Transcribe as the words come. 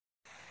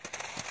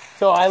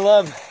So I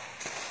love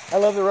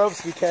the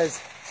ropes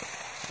because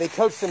they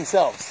coach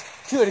themselves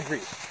to a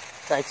degree,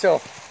 right? So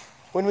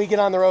when we get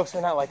on the ropes,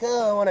 we're not like,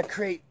 oh, I want to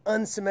create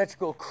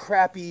unsymmetrical,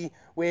 crappy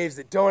waves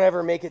that don't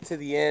ever make it to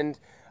the end.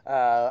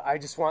 I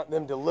just want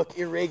them to look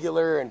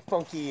irregular and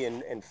funky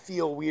and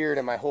feel weird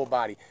in my whole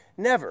body.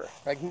 Never.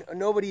 Like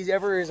nobody's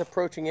ever is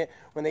approaching it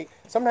when they,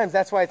 sometimes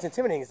that's why it's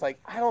intimidating. It's like,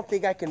 I don't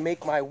think I can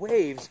make my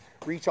waves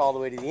reach all the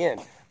way to the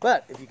end.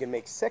 But if you can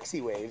make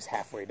sexy waves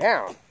halfway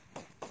down,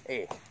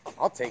 hey,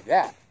 I'll take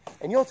that.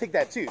 And you'll take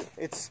that too.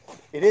 It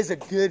is a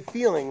good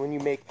feeling when you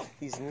make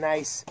these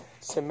nice,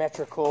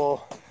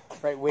 symmetrical,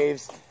 right,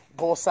 waves.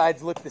 Both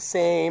sides look the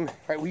same,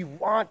 right? We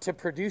want to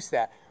produce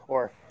that.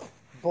 Or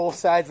both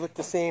sides look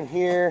the same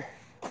here,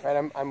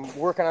 right? I'm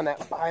working on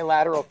that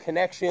bilateral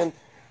connection,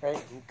 right?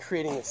 I'm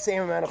creating the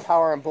same amount of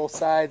power on both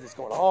sides. It's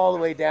going all the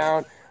way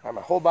down. Right?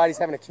 My whole body's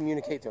having to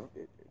communicate to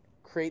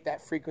create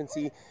that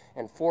frequency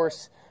and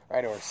force,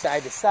 right? Or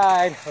side to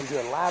side. I'm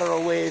doing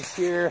lateral waves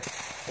here,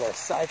 or a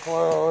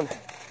cyclone,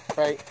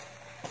 right?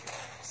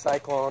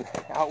 Cyclone,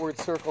 outward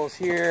circles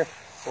here,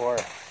 or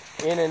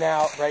in and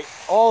out, right?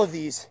 All of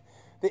these,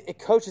 it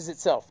coaches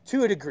itself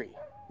to a degree.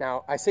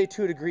 Now, I say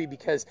to a degree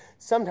because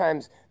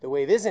sometimes the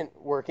wave isn't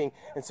working,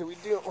 and so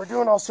we're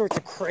doing all sorts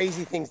of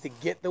crazy things to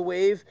get the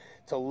wave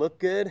to look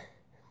good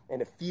and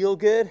to feel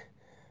good,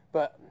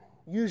 but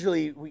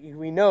usually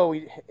we know,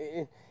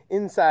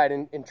 inside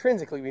and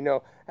intrinsically we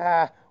know,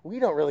 we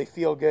don't really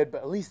feel good,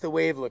 but at least the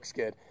wave looks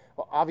good.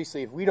 Well,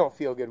 obviously, if we don't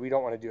feel good, we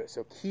don't want to do it.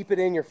 So keep it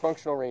in your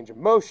functional range of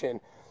motion,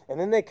 and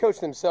then they coach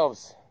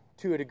themselves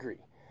to a degree.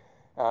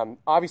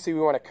 Obviously, we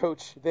want to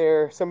coach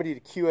there, somebody to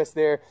cue us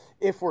there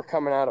if we're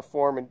coming out of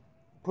form and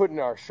putting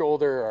our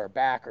shoulder or our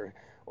back or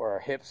our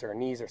hips or our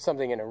knees or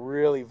something in a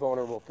really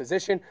vulnerable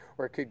position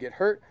where it could get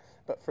hurt.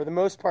 But for the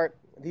most part,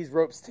 these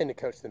ropes tend to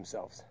coach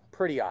themselves.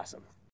 Pretty awesome.